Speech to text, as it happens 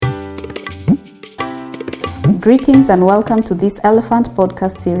Greetings and welcome to this Elephant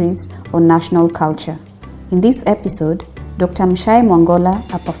podcast series on national culture. In this episode, Dr. Mshai Mwangola,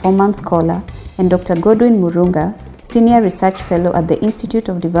 a performance scholar, and Dr. Godwin Murunga, Senior Research Fellow at the Institute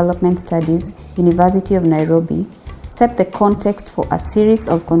of Development Studies, University of Nairobi, set the context for a series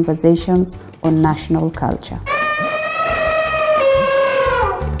of conversations on national culture.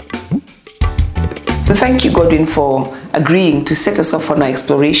 So thank you, Godwin, for agreeing to set us off on our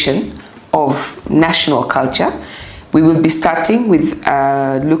exploration of national culture. We will be starting with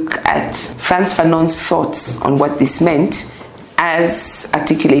a look at Frantz Fanon's thoughts on what this meant as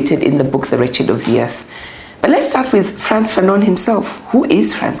articulated in the book The Wretched of the Earth. But let's start with Frantz Fanon himself. Who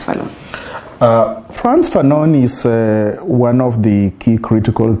is Frantz Fanon? Frantz Fanon is one of the key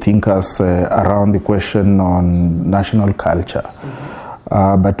critical thinkers around the question on national culture.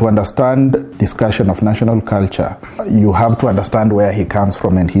 But to understand discussion of national culture, you have to understand where he comes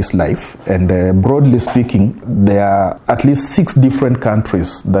from and his life. And broadly speaking, there are at least 6 different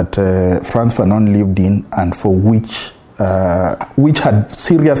countries that Frantz Fanon lived in and for which had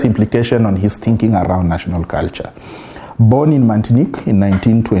serious implication on his thinking around national culture. Born in Martinique in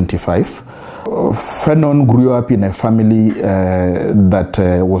 1925, Fanon grew up in a family that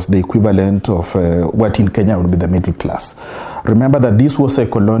was the equivalent of what in Kenya would be the middle class. Remember that this was a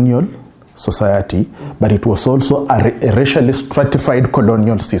colonial society, but it was also a racially stratified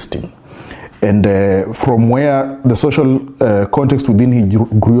colonial system. And from where the social context within he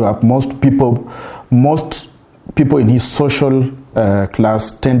grew up, most people in his social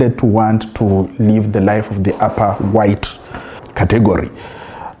class tended to want to live the life of the upper white category.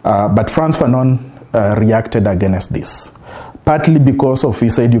 But Frantz Fanon reacted against this, partly because of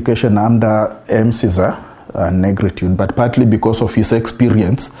his education under Caesar negritude, but partly because of his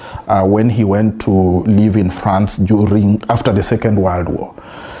experience when he went to live in France after the Second World War.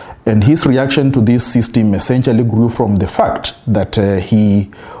 And his reaction to this system essentially grew from the fact that he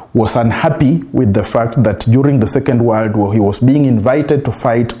was unhappy with the fact that during the Second World War he was being invited to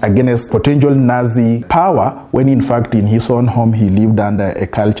fight against potential Nazi power when in fact in his own home he lived under a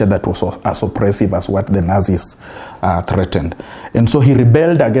culture that was as oppressive as what the Nazis threatened. And so he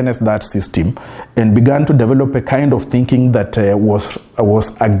rebelled against that system and began to develop a kind of thinking that was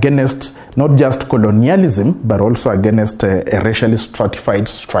against not just colonialism but also against a racially stratified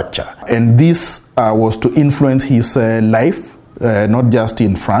structure. And this was to influence his life. Not just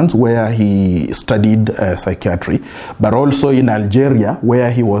in France, where he studied psychiatry, but also in Algeria,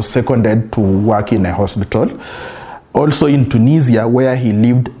 where he was seconded to work in a hospital. Also in Tunisia, where he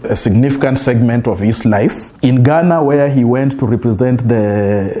lived a significant segment of his life. In Ghana, where he went to represent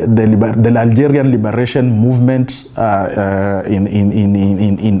the Algerian liberation movement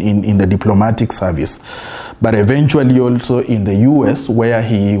in the diplomatic service. But eventually also in the US, where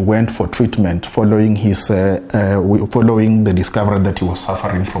he went for treatment following the discovery that he was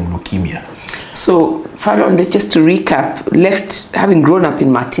suffering from leukemia. So, Fanon, just to recap, having grown up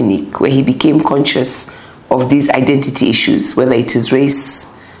in Martinique, where he became conscious of these identity issues, whether it is race,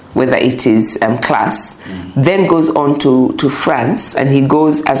 whether it is class, then goes on to France, and he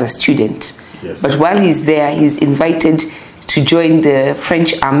goes as a student. Yes. But while he's there, he's invited to join the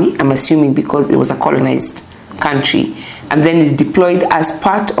French army, I'm assuming because it was a colonized country, and then is deployed as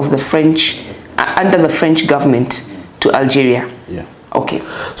part of the French, under the French government to Algeria. Yeah. Okay.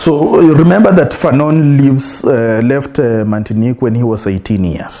 So remember that Fanon left Martinique when he was 18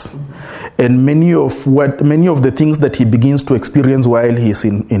 years. And many of the things that he begins to experience while he's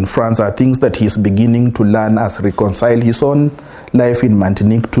in France are things that he's beginning to learn as reconcile his own life in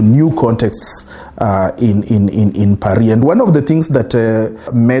Martinique to new contexts in Paris. And one of the things that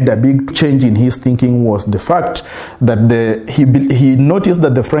made a big change in his thinking was the fact that he noticed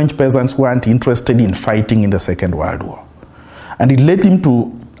that the French peasants weren't interested in fighting in the Second World War. And it led him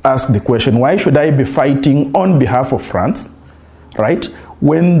to ask the question, why should I be fighting on behalf of France, right,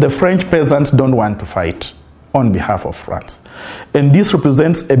 when the French peasants don't want to fight on behalf of France? And this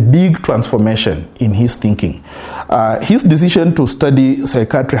represents a big transformation in his thinking. His decision to study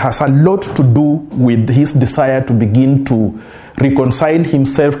psychiatry has a lot to do with his desire to begin to reconcile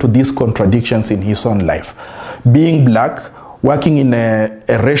himself to these contradictions in his own life. Being black, working in a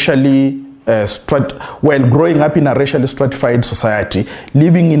racially growing up in a racially stratified society,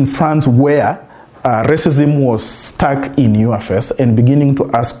 living in France where racism was stuck in your face, and beginning to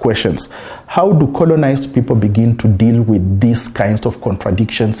ask questions. How do colonized people begin to deal with these kinds of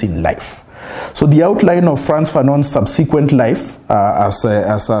contradictions in life? So the outline of Frantz Fanon's subsequent life as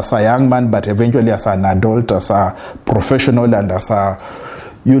a young man, but eventually as an adult, as a professional, and as a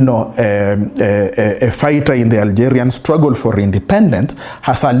a fighter in the Algerian struggle for independence,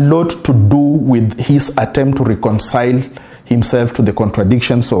 has a lot to do with his attempt to reconcile himself to the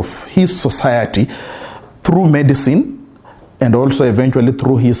contradictions of his society through medicine, and also eventually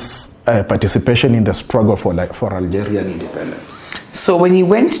through his participation in the struggle for Algerian independence. So when he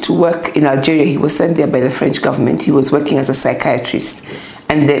went to work in Algeria, he was sent there by the French government. He was working as a psychiatrist. Yes.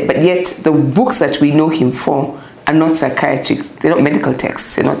 But yet the books that we know him for are not psychiatric. They're not medical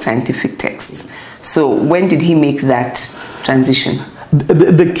texts. They're not scientific texts. So when did he make that transition?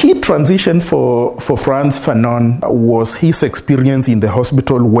 The key transition for Frantz Fanon was his experience in the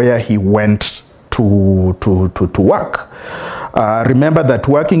hospital where he went to work. Remember that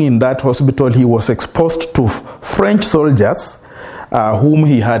working in that hospital, he was exposed to French soldiers whom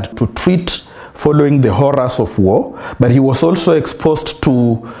he had to treat following the horrors of war, but he was also exposed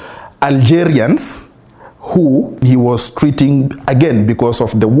to Algerians who he was treating again because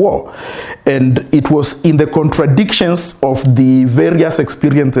of the war. And it was in the contradictions of the various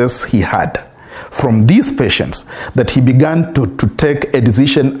experiences he had from these patients that he began to take a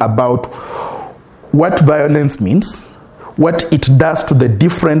decision about what violence means, what it does to the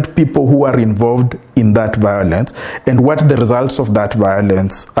different people who are involved in that violence, and what the results of that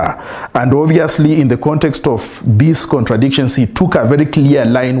violence are. And obviously, in the context of these contradictions, he took a very clear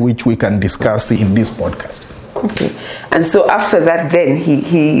line which we can discuss in this podcast. Okay. And so after that, then,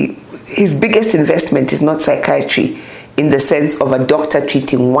 his biggest investment is not psychiatry in the sense of a doctor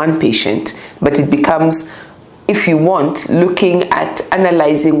treating one patient, but it becomes, if you want, looking at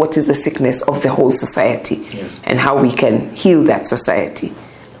analyzing what is the sickness of the whole society. Yes. And how we can heal that society.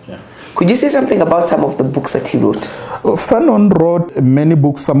 Yeah. Could you say something about some of the books that he wrote? Fanon wrote many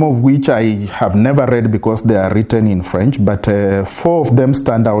books, some of which I have never read because they are written in French, but 4 of them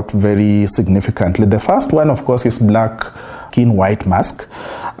stand out very significantly. The first one, of course, is Black Skin, White Mask,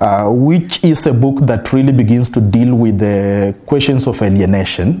 which is a book that really begins to deal with the questions of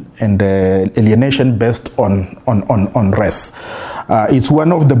alienation and alienation based on race. It's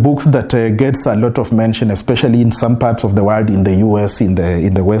one of the books that gets a lot of mention, especially in some parts of the world, in the US, in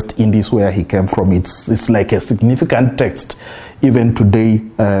the West Indies where he came from. It's like a significant text even today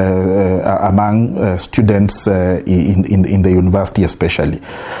among students in the university especially.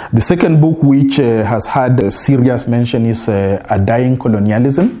 The second book which has had a serious mention is A Dying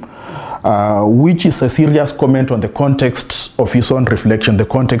Colonialism, which is a serious comment on the context of his own reflection, the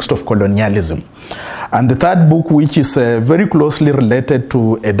context of colonialism. And the third book, which is very closely related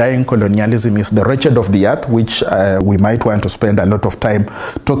to A Dying Colonialism, is The Wretched of the Earth, which we might want to spend a lot of time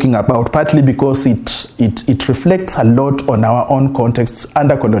talking about, partly because it reflects a lot on our own contexts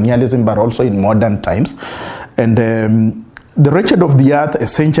under colonialism, but also in modern times. And The Wretched of the Earth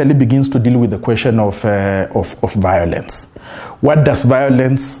essentially begins to deal with the question of violence. What does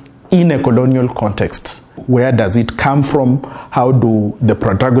violence in a colonial context, where does it come from? How do the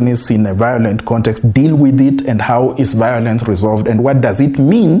protagonists in a violent context deal with it, and how is violence resolved, and what does it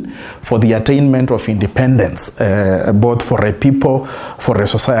mean for the attainment of independence, both for a people, for a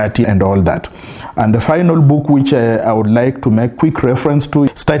society, and all that. And the final book, which I would like to make quick reference to,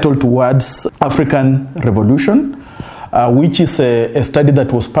 is titled Towards African Revolution, which is a study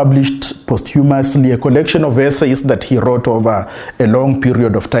that was published posthumously, a collection of essays that he wrote over a long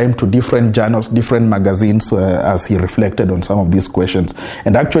period of time to different journals, different magazines, as he reflected on some of these questions.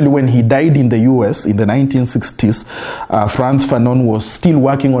 And actually, when he died in the US in the 1960s, Frantz Fanon was still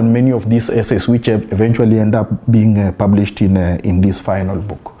working on many of these essays, which eventually end up being published in this final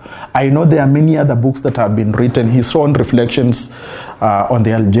book. I know there are many other books that have been written, his own reflections on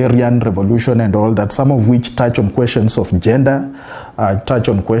the Algerian Revolution and all that, some of which touch on questions of gender, touch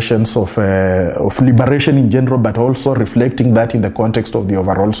on questions of liberation in general, but also reflecting that in the context of the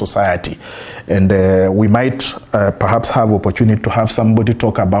overall society. And we might perhaps have opportunity to have somebody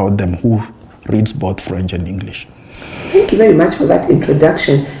talk about them who reads both French and English. Thank you very much for that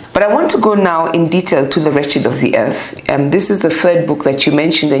introduction. But I want to go now in detail to The Wretched of the Earth. This is the third book that you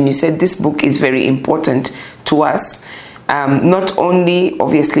mentioned, and you said this book is very important to us. Not only,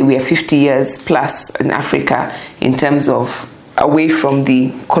 obviously, we are 50 years plus in Africa in terms of away from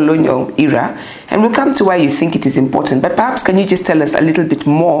the colonial era, and we'll come to why you think it is important. But perhaps can you just tell us a little bit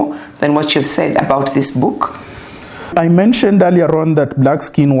more than what you've said about this book? I mentioned earlier on that Black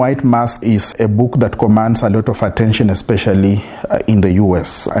Skin, White Mask is a book that commands a lot of attention, especially in the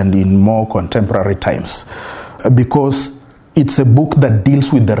US and in more contemporary times, because it's a book that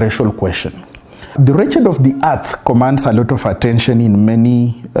deals with the racial question. The wretched of the earth commands a lot of attention in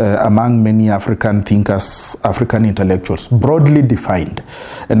among many African thinkers, African intellectuals, broadly defined.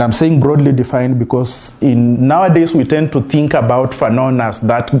 And I'm saying broadly defined because nowadays we tend to think about Fanon as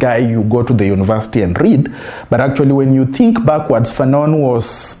that guy you go to the university and read. But actually, when you think backwards, Fanon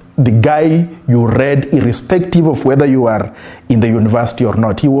was the guy you read irrespective of whether you are in the university or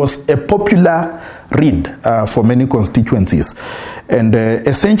not. He was a popular read for many constituencies. And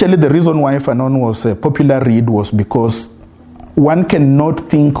essentially the reason why Fanon was a popular read was because one cannot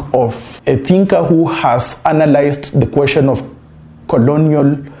think of a thinker who has analyzed the question of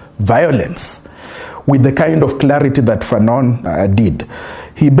colonial violence with the kind of clarity that Fanon did.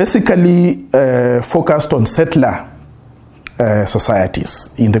 He basically focused on settler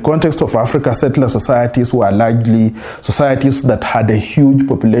societies. In the context of Africa, settler societies were largely societies that had a huge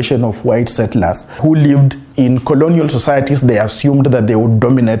population of white settlers who lived in colonial societies. They assumed that they would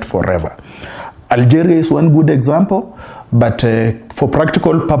dominate forever. Algeria is one good example, but for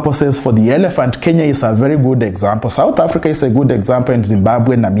practical purposes, for the elephant, Kenya is a very good example. South Africa is a good example, and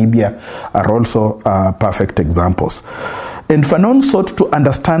Zimbabwe, Namibia are also perfect examples. And Fanon sought to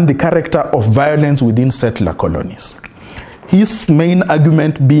understand the character of violence within settler colonies. His main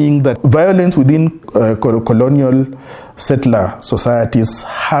argument being that violence within colonial settler societies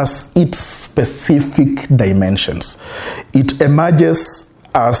has its specific dimensions. It emerges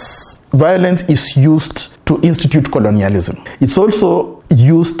as violence is used to institute colonialism. It's also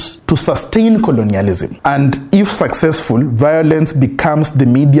used to sustain colonialism. And if successful, violence becomes the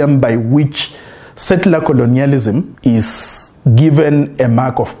medium by which settler colonialism is given a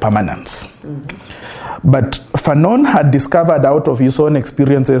mark of permanence. Mm-hmm. But Fanon had discovered out of his own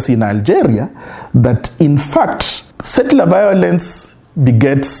experiences in Algeria that in fact settler violence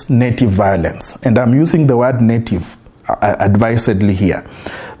begets native violence. And I'm using the word native advisedly here.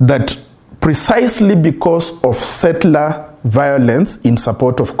 That precisely because of settler violence in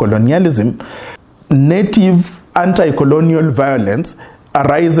support of colonialism, native anti-colonial violence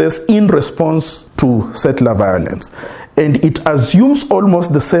arises in response to settler violence. And it assumes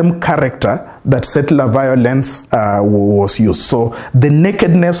almost the same character that settler violence was used. So the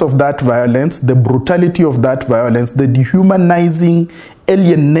nakedness of that violence, the brutality of that violence, the dehumanizing,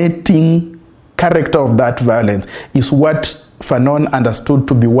 alienating character of that violence is what Fanon understood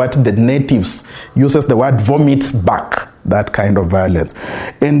to be what the natives uses the word vomits back, that kind of violence.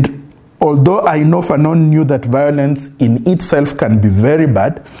 And although I know Fanon knew that violence in itself can be very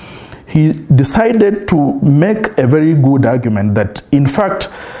bad, he decided to make a very good argument that, in fact,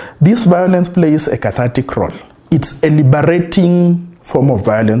 this violence plays a cathartic role. It's a liberating form of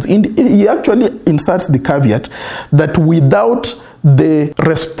violence. He actually inserts the caveat that without the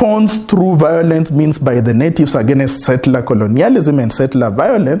response through violence means by the natives against settler colonialism and settler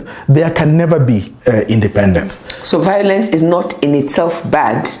violence, there can never be independence. So violence is not in itself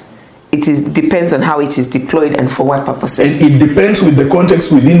bad. It depends on how it is deployed and for what purposes. It depends with the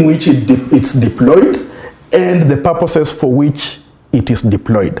context within which it's deployed and the purposes for which it is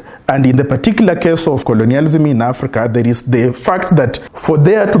deployed. And in the particular case of colonialism in Africa, there is the fact that for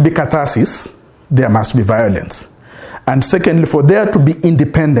there to be catharsis, there must be violence. And secondly, for there to be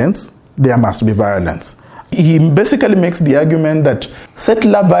independence, there must be violence. He basically makes the argument that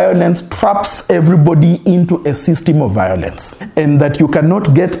settler violence traps everybody into a system of violence, and that you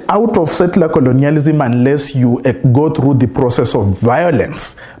cannot get out of settler colonialism unless you go through the process of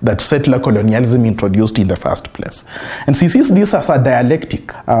violence that settler colonialism introduced in the first place. And he sees this as a dialectic,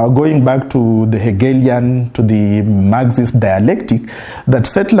 going back to the Hegelian, to the Marxist dialectic, that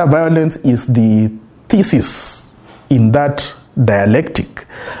settler violence is the thesis in that dialectic,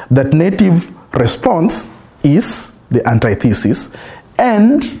 that native response is the antithesis,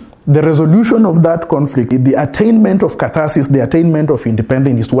 and the resolution of that conflict, the attainment of catharsis, the attainment of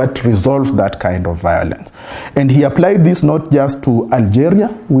independence is what resolves that kind of violence. And he applied this not just to Algeria,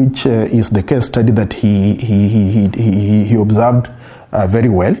 which is the case study that he observed very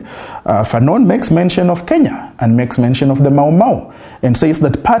well. Fanon makes mention of Kenya and makes mention of the Mau Mau and says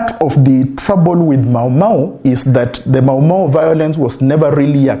that part of the trouble with Mau Mau is that the Mau Mau violence was never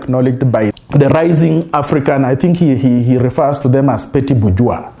really acknowledged by the rising African, I think he refers to them as petty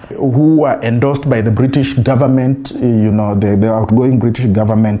bourgeois, who were endorsed by the British government, the outgoing British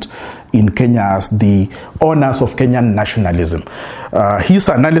government in Kenya as the owners of Kenyan nationalism. His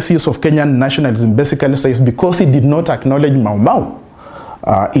analysis of Kenyan nationalism basically says because he did not acknowledge Mau Mau,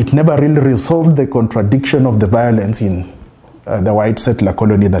 it never really resolved the contradiction of the violence in the white settler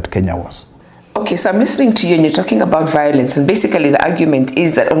colony that Kenya was. Okay, so I'm listening to you and you're talking about violence, and basically the argument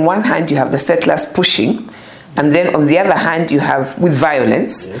is that on one hand you have the settlers pushing And then on the other hand, you have with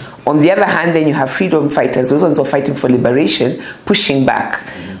violence. Yes. On the other hand, then you have freedom fighters, those ones who are fighting for liberation, pushing back.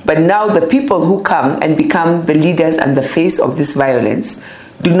 But now the people who come and become the leaders and the face of this violence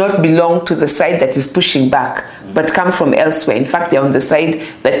do not belong to the side that is pushing back, but come from elsewhere. In fact, they're on the side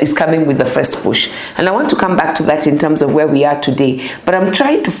that is coming with the first push. And I want to come back to that in terms of where we are today. But I'm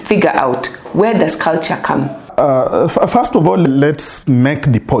trying to figure out, where does culture come? First of all, let's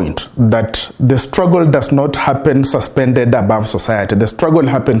make the point that the struggle does not happen suspended above society. The struggle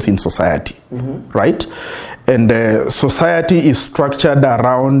happens in society, right? And society is structured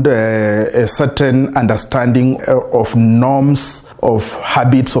around a certain understanding of norms, of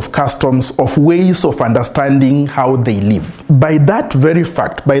habits, of customs, of ways of understanding how they live. By that very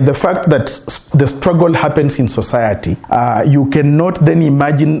fact, by the fact that the struggle happens in society, you cannot then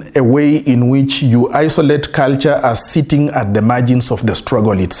imagine a way in which you isolate culture as sitting at the margins of the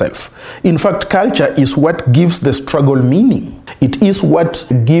struggle itself. In fact, culture is what gives the struggle meaning. It is what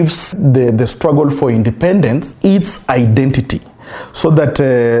gives the struggle for independence its identity. So that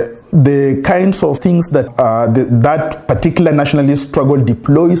the kinds of things that that particular nationalist struggle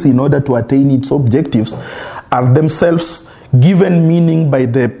deploys in order to attain its objectives are themselves given meaning by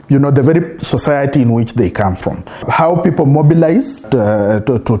the very society in which they come from. How people mobilize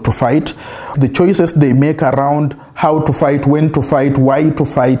to fight, the choices they make around how to fight, when to fight, why to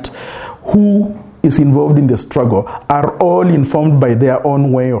fight, who is involved in the struggle, are all informed by their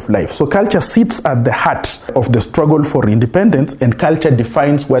own way of life. So culture sits at the heart of the struggle for independence, and culture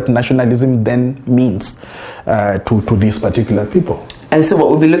defines what nationalism then means to these particular people. And so what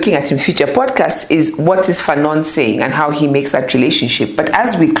we'll be looking at in future podcasts is what is Fanon saying and how he makes that relationship. But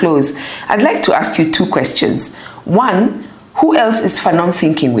as we close, I'd like to ask you two questions. One, who else is Fanon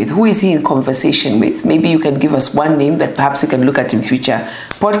thinking with? Who is he in conversation with? Maybe you can give us one name that perhaps we can look at in future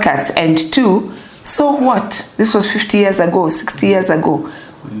podcasts. And two, so what? This was 50 years ago, 60 years ago.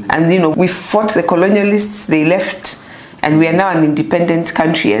 And, we fought the colonialists, they left, and we are now an independent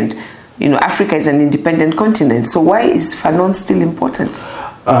country, and, Africa is an independent continent. So why is Fanon still important?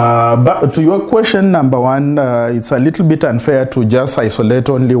 But to your question, number one, it's a little bit unfair to just isolate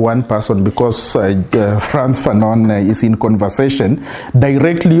only one person, because Frantz Fanon is in conversation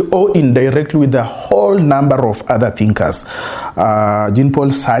directly or indirectly with a whole number of other thinkers. Jean-Paul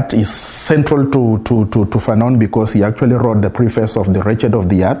Sartre is central to Fanon because he actually wrote the preface of The Wretched of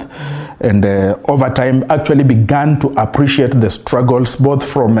the Earth, and over time actually began to appreciate the struggles both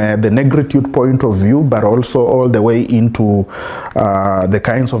from the negritude point of view, but also all the way into the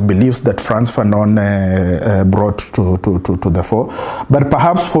kinds of beliefs that Frantz Fanon brought to the fore. But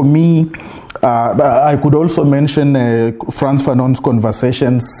perhaps for me, I could also mention Frantz Fanon's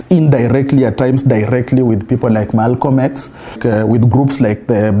conversations indirectly, at times directly, with people like Malcolm X, with groups like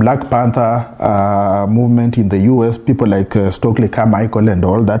the Black Panther movement in the US, people like Stokely Carmichael and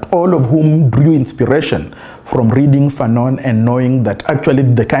all that, all of whom drew inspiration from reading Fanon and knowing that actually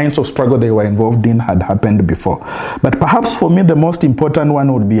the kinds of struggle they were involved in had happened before. But perhaps for me the most important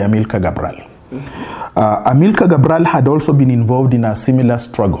one would be Amilcar Cabral. Amilcar Cabral had also been involved in a similar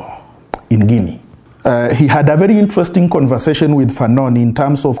struggle in Guinea. He had a very interesting conversation with Fanon in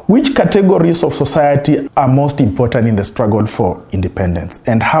terms of which categories of society are most important in the struggle for independence,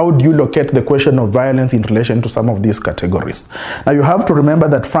 and how do you locate the question of violence in relation to some of these categories. Now you have to remember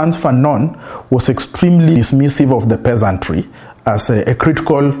that Frantz Fanon was extremely dismissive of the peasantry as a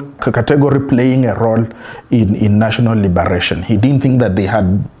critical category playing a role in national liberation. He didn't think that they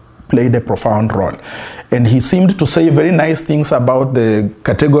had played a profound role. And he seemed to say very nice things about the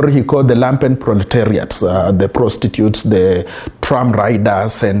category he called the lumpen proletariats, the prostitutes, the tram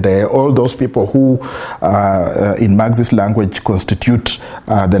riders, and all those people who, in Marxist language, constitute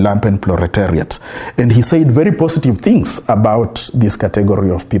the lumpen proletariats. And he said very positive things about this category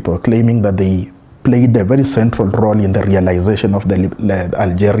of people, claiming that they played a very central role in the realization of the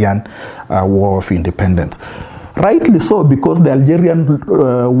Algerian War of Independence. Rightly so, because the Algerian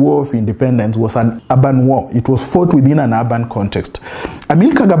War of Independence was an urban war. It was fought within an urban context.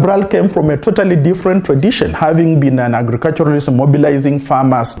 Amilcar Cabral came from a totally different tradition, having been an agriculturalist mobilizing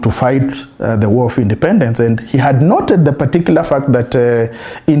farmers to fight the War of Independence. And he had noted the particular fact that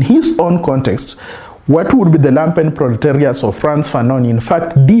in his own context, what would be the lumpen proletariats of Frantz Fanon, in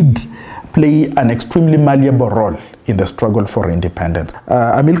fact, did play an extremely malleable role in the struggle for independence.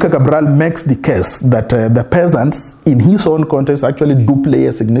 Amilcar Cabral makes the case that the peasants, in his own context, actually do play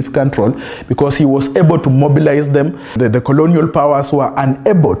a significant role because he was able to mobilize them. The colonial powers were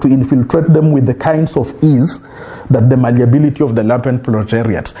unable to infiltrate them with the kinds of ease that the malleability of the lumpen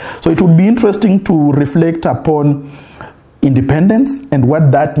proletariats. So it would be interesting to reflect upon independence and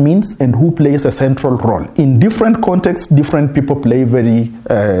what that means and who plays a central role. In different contexts, different people play very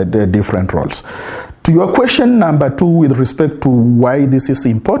different roles. To your question number 2 with respect to why this is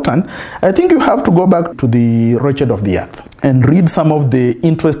important, I think you have to go back to the Wretched of the Earth and read some of the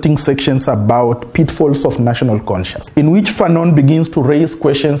interesting sections about pitfalls of national conscience, in which Fanon begins to raise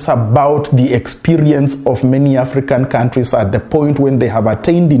questions about the experience of many African countries at the point when they have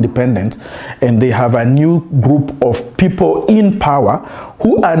attained independence and they have a new group of people in power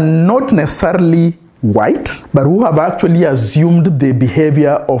who are not necessarily white, but who have actually assumed the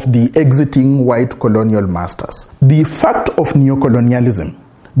behavior of the exiting white colonial masters. The fact of neocolonialism,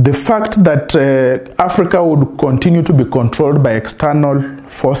 the fact that Africa would continue to be controlled by external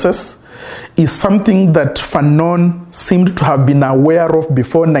forces, is something that Fanon seemed to have been aware of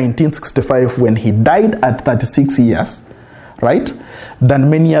before 1965 when he died at 36 years, right, than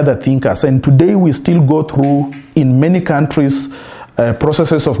many other thinkers. And today we still go through, in many countries,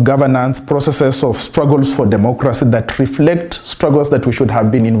 processes of governance, processes of struggles for democracy that reflect struggles that we should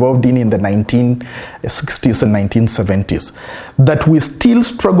have been involved in the 1960s and 1970s. That we still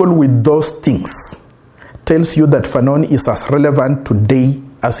struggle with those things tells you that Fanon is as relevant today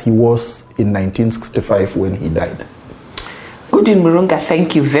as he was in 1965 when he died. Godwin Murunga,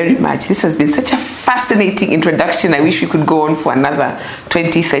 thank you very much. This has been such a fascinating introduction. I wish we could go on for another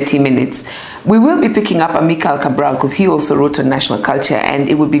 20-30 minutes. We will be picking up Amilcar Cabral because he also wrote on national culture, and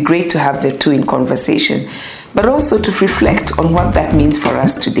it would be great to have the two in conversation, but also to reflect on what that means for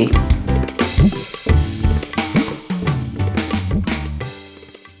us today.